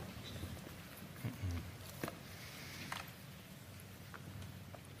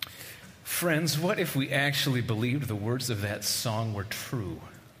Friends, what if we actually believed the words of that song were true?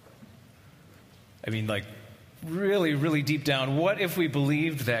 I mean, like, really, really deep down, what if we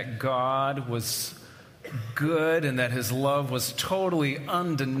believed that God was good and that his love was totally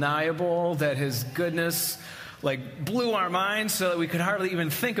undeniable, that his goodness, like, blew our minds so that we could hardly even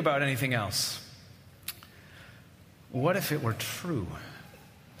think about anything else? What if it were true?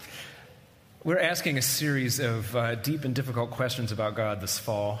 We're asking a series of deep and difficult questions about God this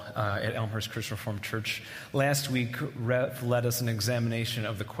fall at Elmhurst Christian Reformed Church. Last week, Rev led us an examination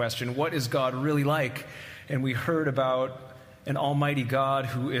of the question, what is God really like? And we heard about an almighty God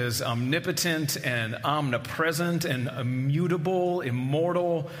who is omnipotent and omnipresent and immutable,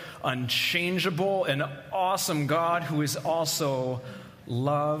 immortal, unchangeable, an awesome God who is also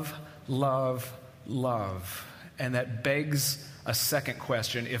love, love, love. And that begs a second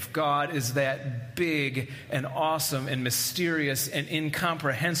question. If God is that big and awesome and mysterious and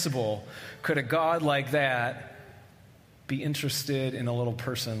incomprehensible, could a God like that be interested in a little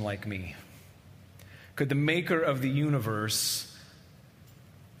person like me? Could the maker of the universe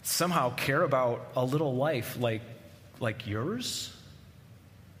somehow care about a little life like yours?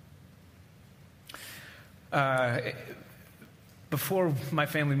 Before my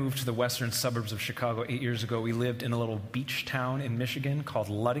family moved to the western suburbs of Chicago 8 years ago, we lived in a little beach town in Michigan called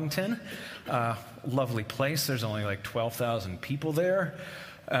Ludington. Lovely place. There's only like 12,000 people there.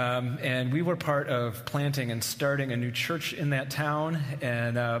 And we were part of planting and starting a new church in that town.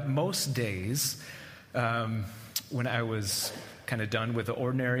 And most days, when I was kind of done with the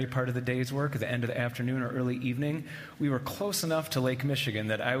ordinary part of the day's work, at the end of the afternoon or early evening, we were close enough to Lake Michigan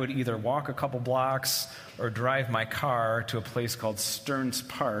that I would either walk a couple blocks or drive my car to a place called Stearns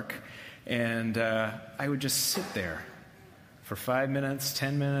Park, and I would just sit there for 5 minutes,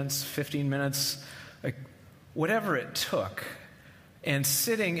 10 minutes, 15 minutes, like whatever it took. And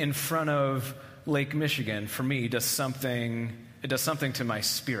sitting in front of Lake Michigan, for me, does something to my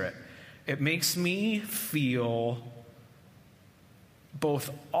spirit. It makes me feel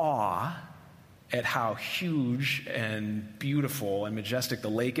both awe at how huge and beautiful and majestic the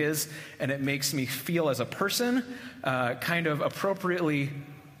lake is, and it makes me feel as a person kind of appropriately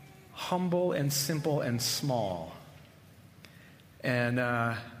humble and simple and small. And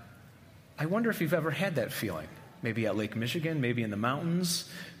I wonder if you've ever had that feeling. Maybe at Lake Michigan, maybe in the mountains,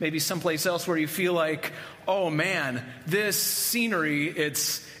 maybe someplace else where you feel like, oh man, this scenery,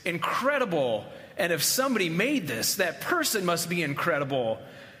 it's incredible. And if somebody made this, that person must be incredible.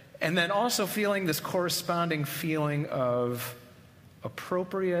 And then also feeling this corresponding feeling of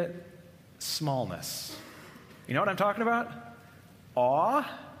appropriate smallness. You know what I'm talking about? Awe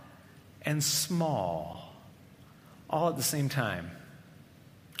and small, all at the same time.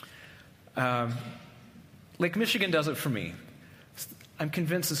 Lake Michigan does it for me. I'm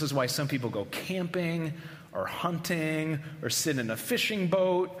convinced this is why some people go camping or hunting or sit in a fishing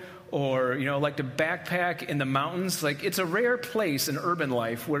boat or, like to backpack in the mountains. Like, it's a rare place in urban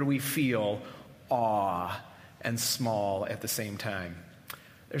life where we feel awe and small at the same time.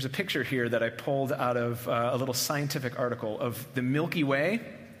 There's a picture here that I pulled out of a little scientific article of the Milky Way.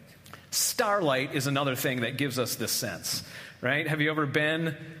 Starlight is another thing that gives us this sense, right? Have you ever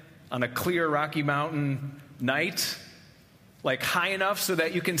been on a clear Rocky Mountain night, like high enough so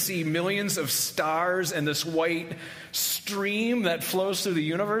that you can see millions of stars and this white stream that flows through the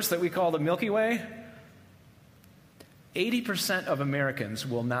universe that we call the Milky Way? 80% of Americans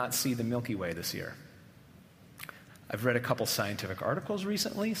will not see the Milky Way this year. I've read a couple scientific articles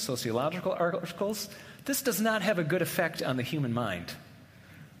recently, sociological articles. This does not have a good effect on the human mind.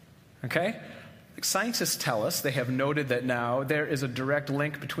 Okay? Scientists tell us, they have noted that now there is a direct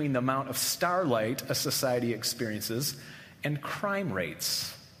link between the amount of starlight a society experiences and crime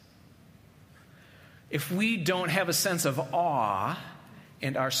rates. If we don't have a sense of awe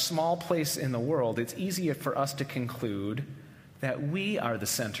in our small place in the world, it's easier for us to conclude that we are the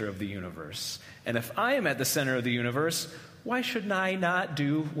center of the universe. And if I am at the center of the universe, why should I not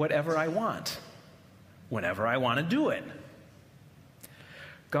do whatever I want, whenever I want to do it?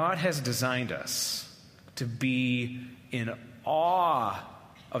 God has designed us to be in awe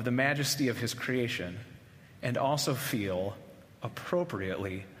of the majesty of his creation and also feel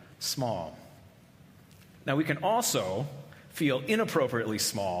appropriately small. Now, we can also feel inappropriately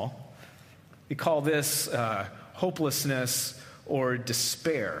small. We call this hopelessness or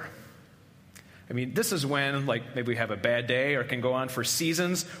despair. I mean, this is when, like, maybe we have a bad day or it can go on for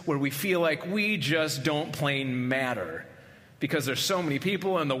seasons where we feel like we just don't plain matter. Because there's so many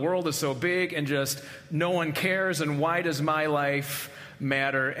people and the world is so big and just no one cares, and why does my life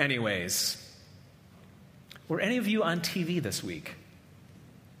matter anyways? Were any of you on TV this week?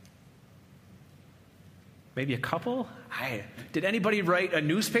 Maybe a couple? Did anybody write a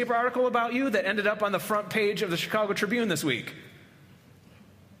newspaper article about you that ended up on the front page of the Chicago Tribune this week?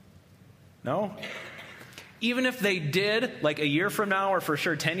 No? Even if they did, like a year from now or for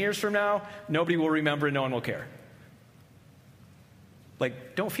sure 10 years from now, nobody will remember and no one will care.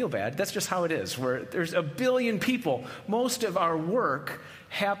 Like, don't feel bad. That's just how it is. There's a billion people. Most of our work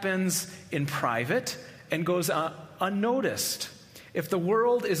happens in private and goes unnoticed. If the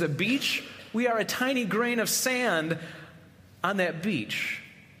world is a beach, we are a tiny grain of sand on that beach.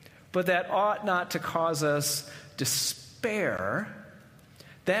 But that ought not to cause us despair.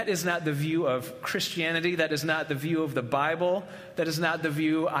 That is not the view of Christianity. That is not the view of the Bible. That is not the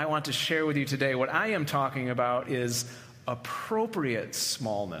view I want to share with you today. What I am talking about is appropriate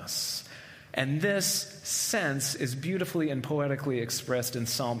smallness. And this sense is beautifully and poetically expressed in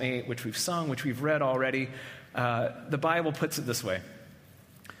Psalm 8, which we've sung, which we've read already. The Bible puts it this way: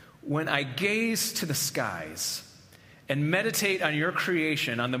 when I gaze to the skies and meditate on your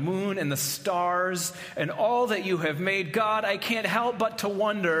creation, on the moon and the stars and all that you have made, God, I can't help but to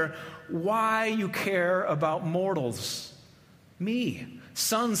wonder why you care about mortals, me,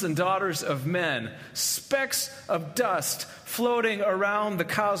 sons and daughters of men, specks of dust floating around the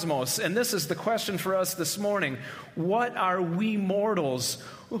cosmos. And this is the question for us this morning. What are we mortals?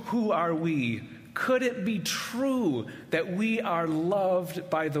 Who are we? Could it be true that we are loved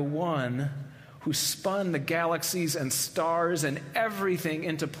by the one who spun the galaxies and stars and everything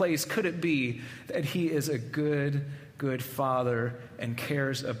into place? Could it be that he is a good, good father and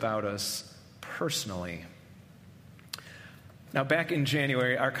cares about us personally? Now, back in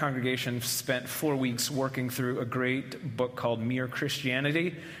January, our congregation spent 4 weeks working through a great book called Mere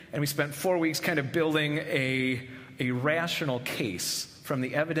Christianity, and we spent 4 weeks kind of building a rational case from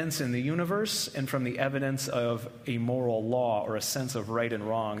the evidence in the universe and from the evidence of a moral law or a sense of right and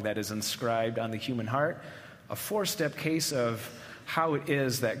wrong that is inscribed on the human heart. A 4-step case of how it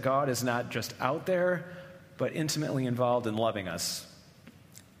is that God is not just out there, but intimately involved in loving us.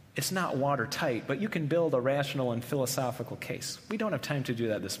 It's not watertight, but you can build a rational and philosophical case. We don't have time to do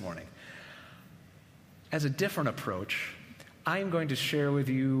that this morning. As a different approach, I am going to share with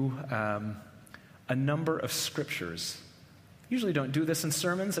you a number of scriptures. Usually don't do this in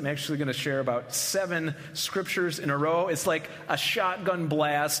sermons. I'm actually going to share about 7 scriptures in a row. It's like a shotgun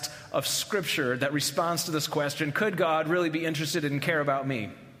blast of scripture that responds to this question: could God really be interested and care about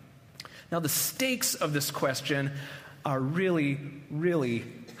me? Now, the stakes of this question are really, really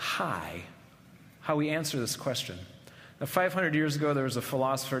high, how we answer this question. Now, 500 years ago, there was a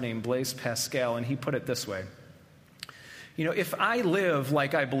philosopher named Blaise Pascal, and he put it this way: if I live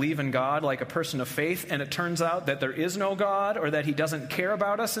like I believe in God, like a person of faith, and it turns out that there is no God or that he doesn't care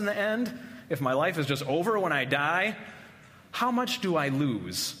about us in the end, if my life is just over when I die, how much do I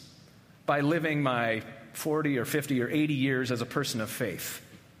lose by living my 40 or 50 or 80 years as a person of faith?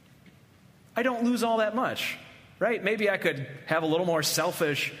 I don't lose all that much, right? Maybe I could have a little more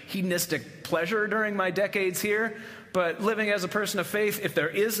selfish, hedonistic pleasure during my decades here, but living as a person of faith, if there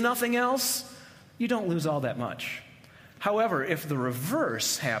is nothing else, you don't lose all that much. However, if the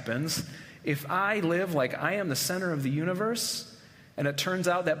reverse happens, if I live like I am the center of the universe, and it turns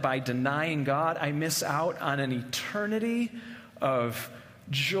out that by denying God, I miss out on an eternity of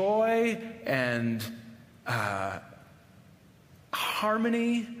joy and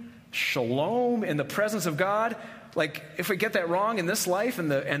harmony, shalom in the presence of God, like if we get that wrong in this life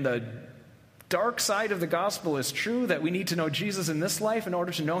and the dark side of the gospel is true, that we need to know Jesus in this life in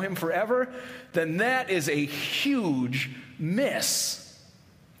order to know him forever, then that is a huge miss.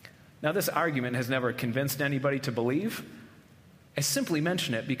 Now, this argument has never convinced anybody to believe. I simply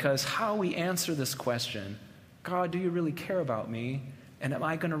mention it because how we answer this question, God, do you really care about me? And am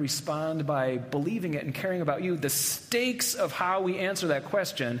I going to respond by believing it and caring about you? The stakes of how we answer that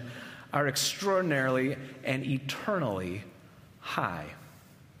question are extraordinarily and eternally high.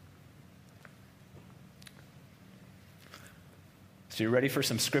 So you ready for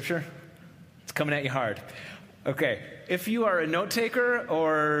some scripture? It's coming at you hard. Okay, if you are a note taker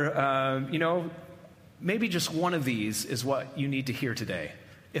or, maybe just one of these is what you need to hear today.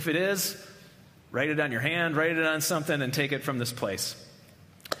 If it is, write it on your hand, write it on something, and take it from this place.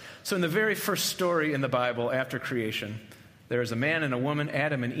 So in the very first story in the Bible after creation, there is a man and a woman,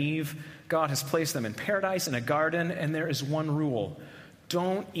 Adam and Eve. God has placed them in paradise in a garden, and there is one rule: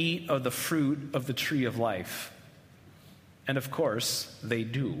 don't eat of the fruit of the tree of life. And of course, they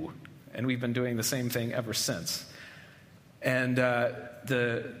do. And we've been doing the same thing ever since. And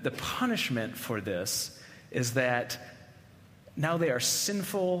the punishment for this is that now they are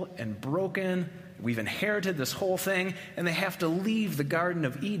sinful and broken. We've inherited this whole thing, and they have to leave the Garden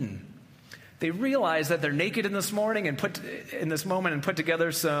of Eden. They realize that they're naked in this moment and put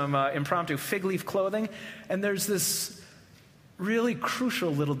together some impromptu fig leaf clothing. And there's this really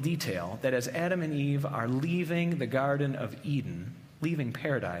crucial little detail that as Adam and Eve are leaving the Garden of Eden, leaving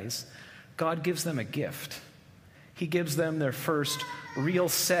paradise, God gives them a gift. He gives them their first real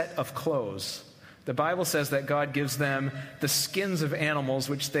set of clothes. The Bible says that God gives them the skins of animals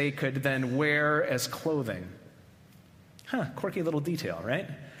which they could then wear as clothing. Quirky little detail, right?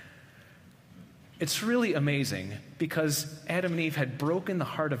 It's really amazing because Adam and Eve had broken the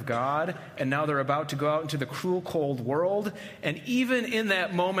heart of God, and now they're about to go out into the cruel, cold world. And even in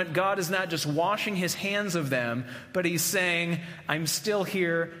that moment, God is not just washing his hands of them, but he's saying, I'm still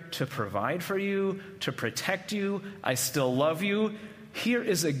here to provide for you, to protect you. I still love you. Here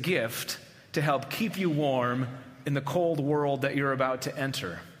is a gift to help keep you warm in the cold world that you're about to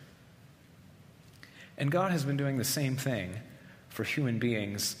enter. And God has been doing the same thing for human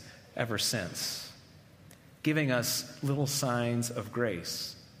beings ever since, giving us little signs of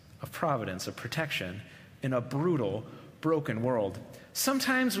grace, of providence, of protection in a brutal, broken world.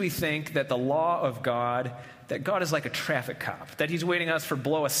 Sometimes we think that the law of God, that God is like a traffic cop, that he's waiting us for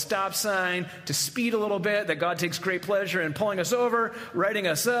below a stop sign to speed a little bit, that God takes great pleasure in pulling us over, writing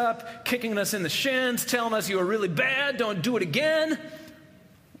us up, kicking us in the shins, telling us you are really bad, don't do it again.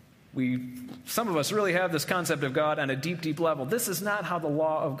 Some of us really have this concept of God on a deep, deep level. This is not how the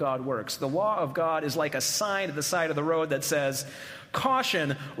law of God works. The law of God is like a sign at the side of the road that says,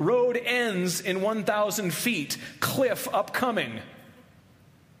 caution, road ends in 1,000 feet, cliff upcoming.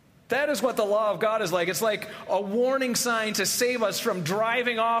 That is what the law of God is like. It's like a warning sign to save us from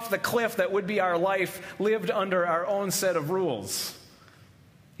driving off the cliff that would be our life lived under our own set of rules.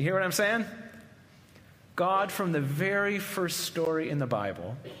 You hear what I'm saying? God, from the very first story in the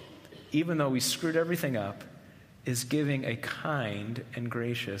Bible, even though we screwed everything up, is giving a kind and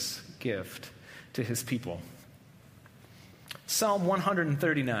gracious gift to his people. Psalm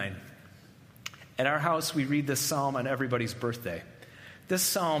 139. At our house, we read this psalm on everybody's birthday. This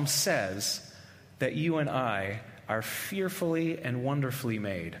psalm says that you and I are fearfully and wonderfully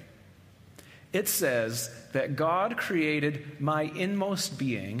made. It says that God created my inmost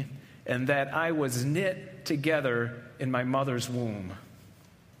being and that I was knit together in my mother's womb.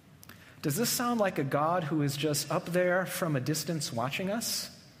 Does this sound like a God who is just up there from a distance watching us?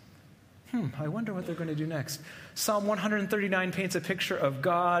 I wonder what they're going to do next. Psalm 139 paints a picture of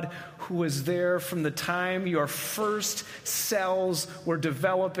God who was there from the time your first cells were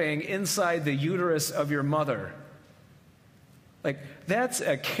developing inside the uterus of your mother. Like, that's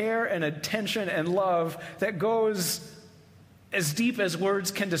a care and attention and love that goes as deep as words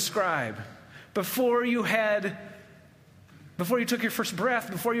can describe. Before you took your first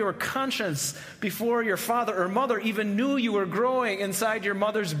breath, before you were conscious, before your father or mother even knew you were growing inside your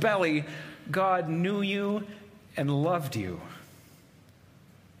mother's belly, God knew you and loved you.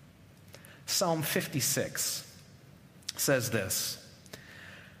 Psalm 56 says this,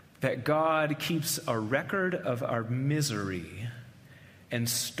 that God keeps a record of our misery and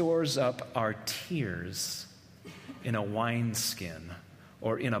stores up our tears in a wineskin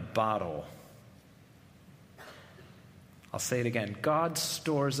or in a bottle. I'll say it again. God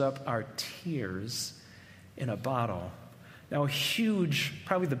stores up our tears in a bottle. Now, a huge,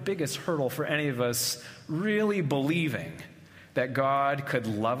 probably the biggest hurdle for any of us really believing that God could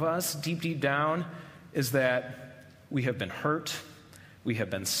love us deep, deep down is that we have been hurt, we have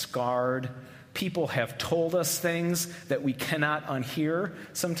been scarred, people have told us things that we cannot unhear,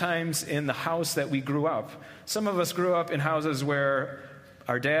 sometimes in the house that we grew up. Some of us grew up in houses where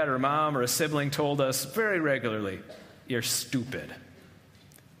our dad or mom or a sibling told us very regularly, you're stupid.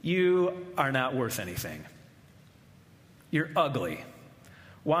 You are not worth anything. You're ugly.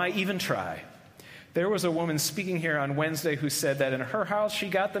 Why even try? There was a woman speaking here on Wednesday who said that in her house she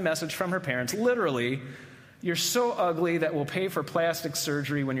got the message from her parents, literally, you're so ugly that we'll pay for plastic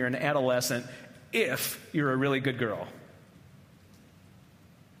surgery when you're an adolescent if you're a really good girl.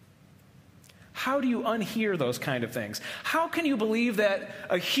 How do you unhear those kind of things? How can you believe that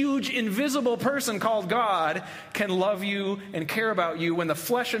a huge invisible person called God can love you and care about you when the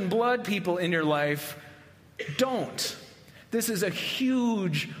flesh and blood people in your life don't? This is a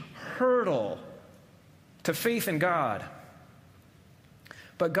huge hurdle to faith in God.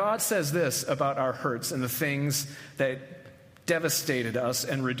 But God says this about our hurts and the things that devastated us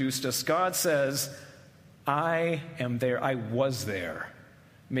and reduced us. God says, I am there, I was there,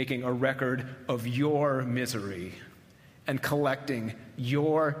 making a record of your misery and collecting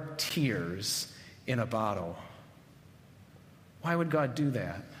your tears in a bottle. Why would God do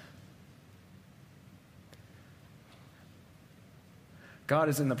that? God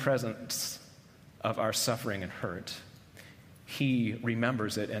is in the presence of our suffering and hurt, he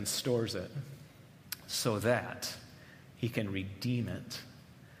remembers it and stores it so that he can redeem it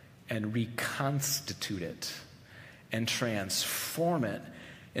and reconstitute it and transform it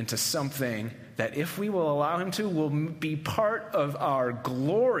into something that, if we will allow him to, will be part of our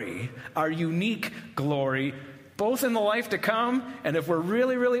glory, our unique glory, both in the life to come, and if we're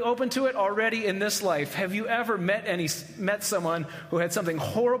really, really open to it, already in this life. Have you ever met someone who had something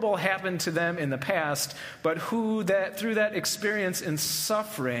horrible happen to them in the past, but who through that experience in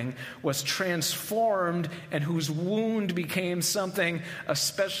suffering was transformed, and whose wound became something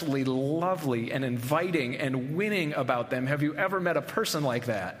especially lovely and inviting and winning about them? Have you ever met a person like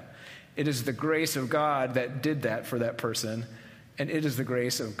that? It is the grace of God that did that for that person, and it is the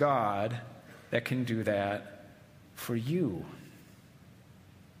grace of God that can do that for you.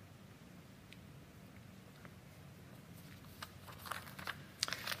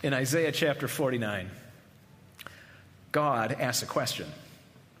 In Isaiah chapter 49, God asks a question.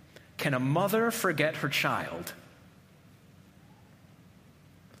 Can a mother forget her child?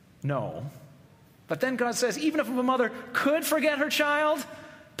 No. But then God says, even if a mother could forget her child,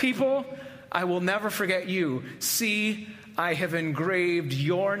 people, I will never forget you. See, I have engraved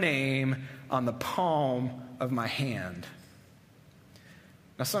your name on the palm of my hand.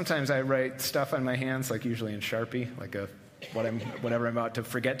 Now, sometimes I write stuff on my hands, like usually in Sharpie, like whatever I'm about to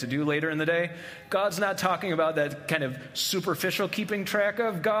forget to do later in the day. God's not talking about that kind of superficial keeping track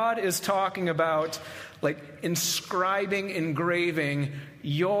of. God is talking about like engraving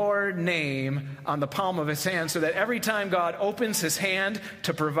your name on the palm of his hand, so that every time God opens his hand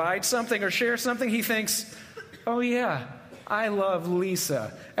to provide something or share something, he thinks, oh yeah, I love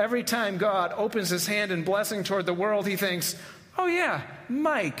Lisa. Every time God opens his hand in blessing toward the world, he thinks, oh yeah,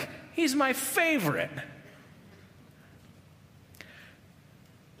 Mike, he's my favorite.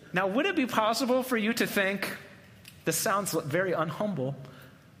 Now, would it be possible for you to think, this sounds very unhumble,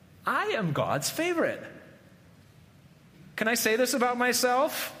 I am God's favorite? Can I say this about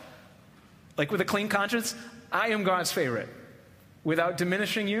myself? Like with a clean conscience, I am God's favorite, without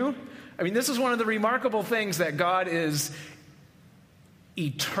diminishing you? I mean, this is one of the remarkable things, that God is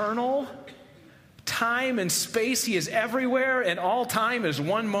eternal. Time and space, he is everywhere, and all time is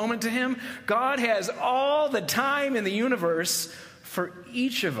one moment to him. God has all the time in the universe for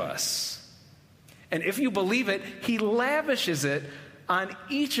each of us. And if you believe it, he lavishes it on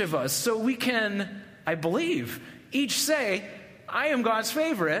each of us, so we can, I believe, each say, I am God's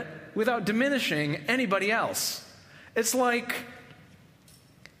favorite, without diminishing anybody else. It's like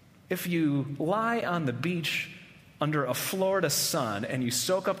if you lie on the beach under a Florida sun and you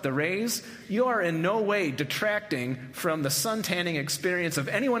soak up the rays, you are in no way detracting from the suntanning experience of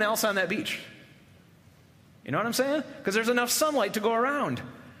anyone else on that beach. You know what I'm saying? Because there's enough sunlight to go around.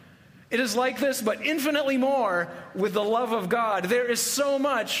 It is like this, but infinitely more with the love of God. There is so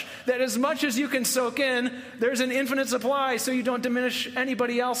much that as much as you can soak in, there's an infinite supply, so you don't diminish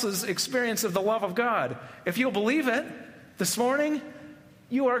anybody else's experience of the love of God. If you'll believe it, this morning,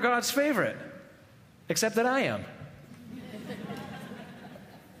 you are God's favorite. Except that I am.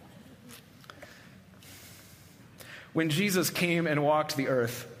 When Jesus came and walked the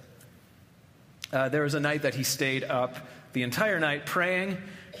earth, there was a night that he stayed up the entire night praying,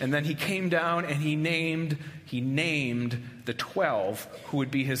 and then he came down and he named the 12 who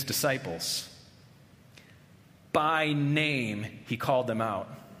would be his disciples. By name, he called them out.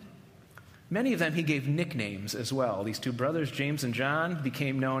 Many of them he gave nicknames as well. These two brothers, James and John,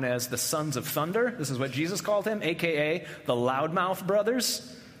 became known as the Sons of Thunder. This is what Jesus called him, a.k.a. the Loudmouth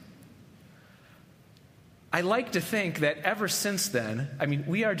Brothers. I like to think that ever since then,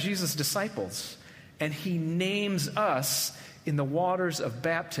 we are Jesus' disciples, and he names us in the waters of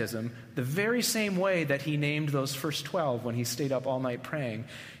baptism the very same way that he named those first 12 when he stayed up all night praying.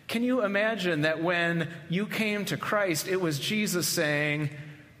 Can you imagine that when you came to Christ, it was Jesus saying,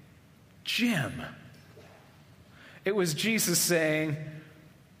 Jim? It was Jesus saying,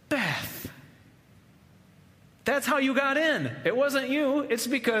 Beth. That's how you got in. It wasn't you. It's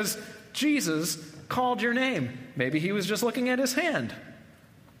because Jesus called your name. Maybe he was just looking at his hand.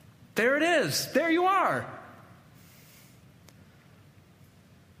 There it is. There you are.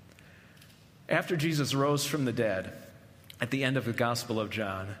 After Jesus rose from the dead, at the end of the Gospel of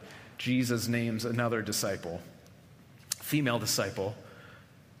John, Jesus names another disciple, female disciple,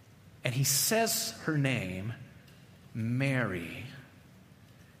 and he says her name, Mary.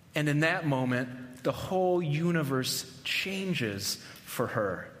 And in that moment, the whole universe changes for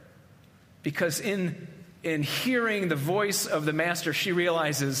her. Because in hearing the voice of the Master, she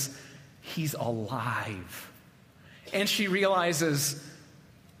realizes he's alive. And she realizes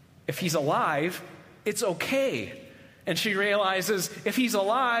If he's alive, it's okay. And she realizes, if he's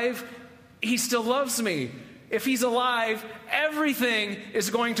alive, he still loves me. If he's alive, everything is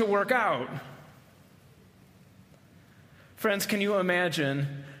going to work out. Friends, can you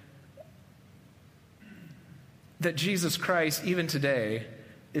imagine that Jesus Christ, even today,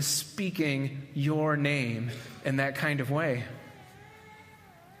 is speaking your name in that kind of way?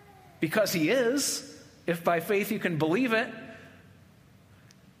 Because he is, if by faith you can believe it.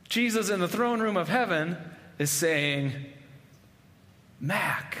 Jesus in the throne room of heaven is saying,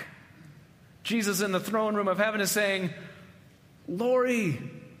 Mac. Jesus in the throne room of heaven is saying, Lori.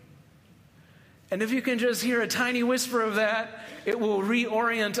 And if you can just hear a tiny whisper of that, it will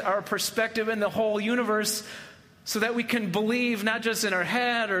reorient our perspective in the whole universe so that we can believe not just in our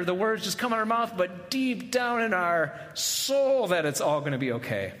head or the words just come out of our mouth, but deep down in our soul that it's all going to be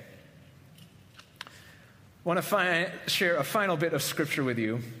okay. I want to share a final bit of scripture with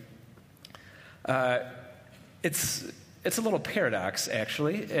you. It's a little paradox,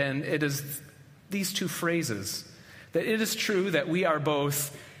 actually, and it is these two phrases. That it is true that we are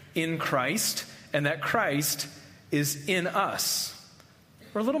both in Christ and that Christ is in us.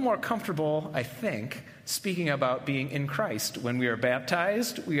 We're a little more comfortable, I think, speaking about being in Christ. When we are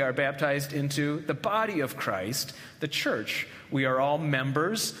baptized into the body of Christ, the church. We are all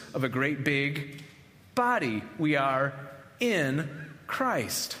members of a great big body. We are in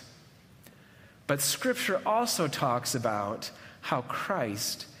Christ. But Scripture also talks about how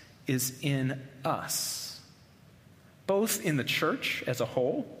Christ is in us, both in the church as a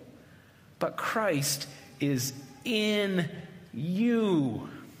whole, but Christ is in you.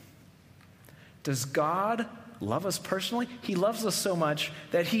 Does God love us personally? He loves us so much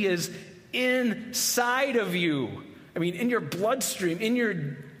that he is inside of you. I mean, in your bloodstream, in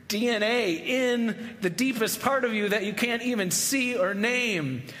your DNA, in the deepest part of you that you can't even see or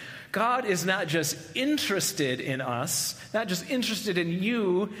name. God is not just interested in us, not just interested in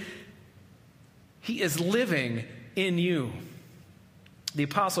you. He is living in you. The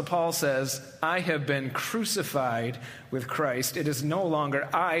Apostle Paul says, I have been crucified with Christ. It is no longer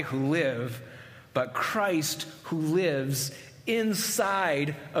I who live, but Christ who lives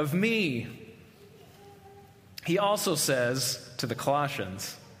inside of me. He also says to the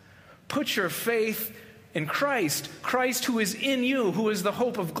Colossians, put your faith in Christ, Christ who is in you, who is the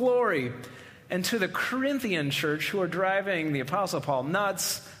hope of glory. And to the Corinthian church who are driving the Apostle Paul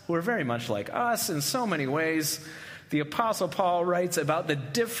nuts, who are very much like us in so many ways, the Apostle Paul writes about the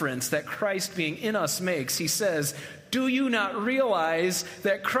difference that Christ being in us makes. He says, do you not realize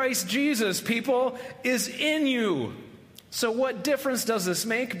that Christ Jesus, people, is in you? So what difference does this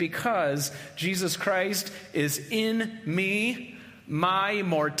make? Because Jesus Christ is in me, my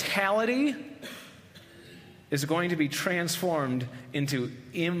mortality is going to be transformed into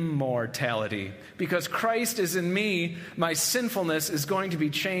immortality. Because Christ is in me, my sinfulness is going to be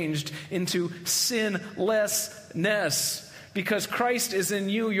changed into sinlessness. Because Christ is in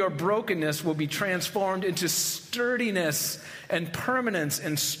you, your brokenness will be transformed into sturdiness and permanence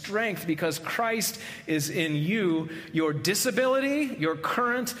and strength. Because Christ is in you, your disability, your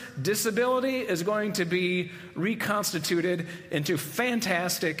current disability, is going to be reconstituted into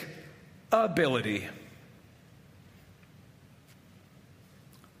fantastic ability.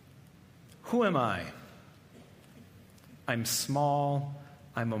 Who am I? I'm small,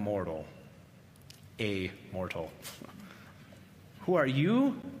 I'm immortal. A mortal. Who are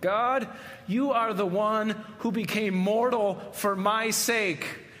you, God? You are the one who became mortal for my sake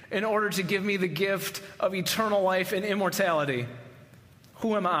in order to give me the gift of eternal life and immortality.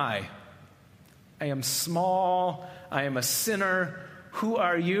 Who am I? I am small, I am a sinner. Who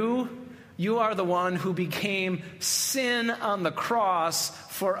are you? You are the one who became sin on the cross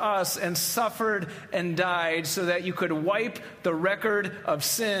for us and suffered and died so that you could wipe the record of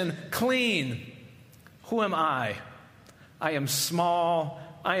sin clean. Who am I? I am small.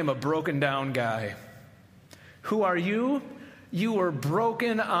 I am a broken down guy. Who are you? You were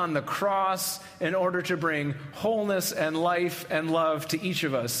broken on the cross in order to bring wholeness and life and love to each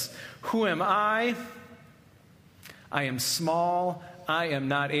of us. Who am I? I am small. I am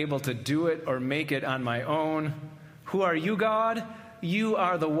not able to do it or make it on my own. Who are you, God? You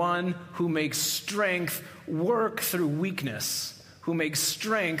are the one who makes strength work through weakness, who makes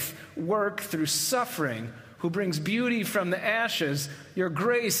strength work through suffering, who brings beauty from the ashes. Your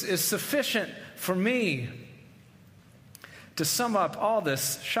grace is sufficient for me. To sum up all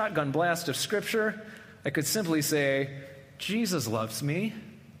this shotgun blast of Scripture, I could simply say, Jesus loves me.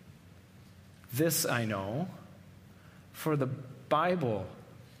 This I know, for the Bible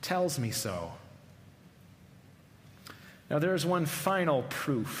tells me so. Now, there is one final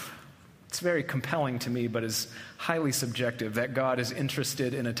proof. It's very compelling to me, but is highly subjective, that God is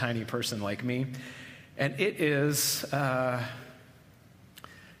interested in a tiny person like me. And it is the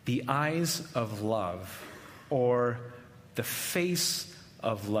eyes of love, or the face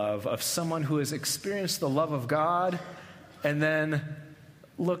of love, of someone who has experienced the love of God and then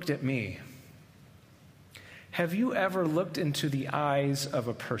looked at me. Have you ever looked into the eyes of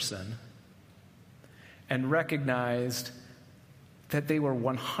a person and recognized that they were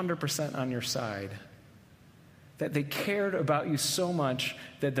 100% on your side? That they cared about you so much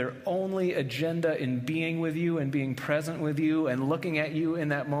that their only agenda in being with you and being present with you and looking at you in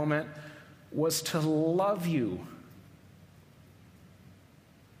that moment was to love you?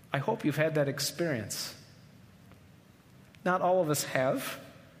 I hope you've had that experience. Not all of us have.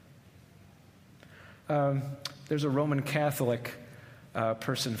 There's a Roman Catholic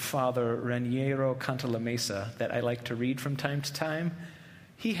person, Father Raniero Cantalamessa, that I like to read from time to time.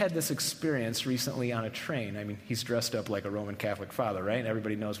 He had this experience recently on a train. I mean, he's dressed up like a Roman Catholic father, right?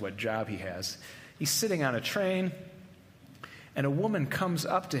 Everybody knows what job he has. He's sitting on a train, and a woman comes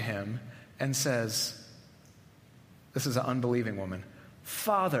up to him and says, this is an unbelieving woman,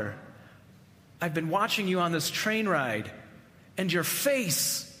 "Father, I've been watching you on this train ride, and your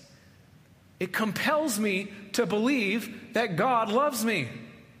face, it compels me to believe that God loves me."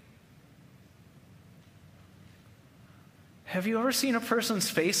 Have you ever seen a person's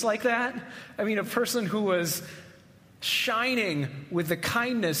face like that? I mean, a person who was shining with the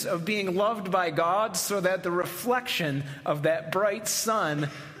kindness of being loved by God so that the reflection of that bright sun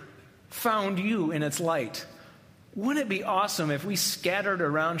found you in its light. Wouldn't it be awesome if we scattered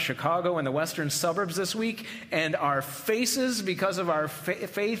around Chicago and the western suburbs this week and our faces, because of our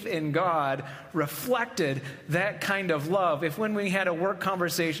faith in God, reflected that kind of love? If when we had a work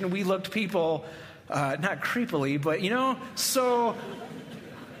conversation, we looked people, not creepily, but, so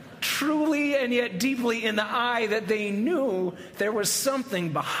truly and yet deeply in the eye that they knew there was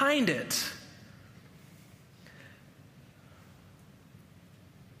something behind it.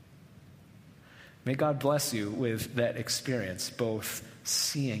 May God bless you with that experience, both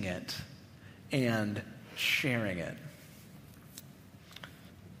seeing it and sharing it.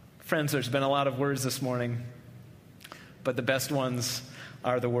 Friends, there's been a lot of words this morning, but the best ones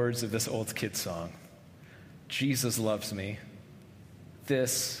are the words of this old kid song. Jesus loves me.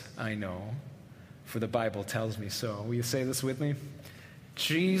 This I know, for the Bible tells me so. Will you say this with me?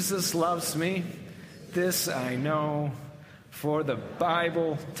 Jesus loves me. This I know, for the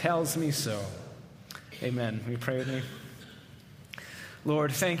Bible tells me so. Amen. Will you pray with me?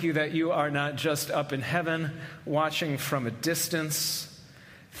 Lord, thank you that you are not just up in heaven watching from a distance.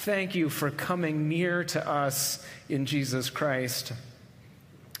 Thank you for coming near to us in Jesus Christ.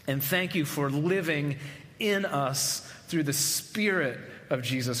 And thank you for living in us through the Spirit of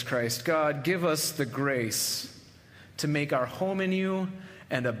Jesus Christ. God, give us the grace to make our home in you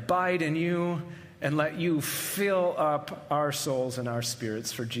and abide in you and let you fill up our souls and our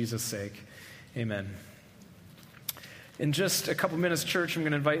spirits for Jesus' sake. Amen. In just a couple minutes, church, I'm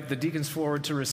going to invite the deacons forward to receive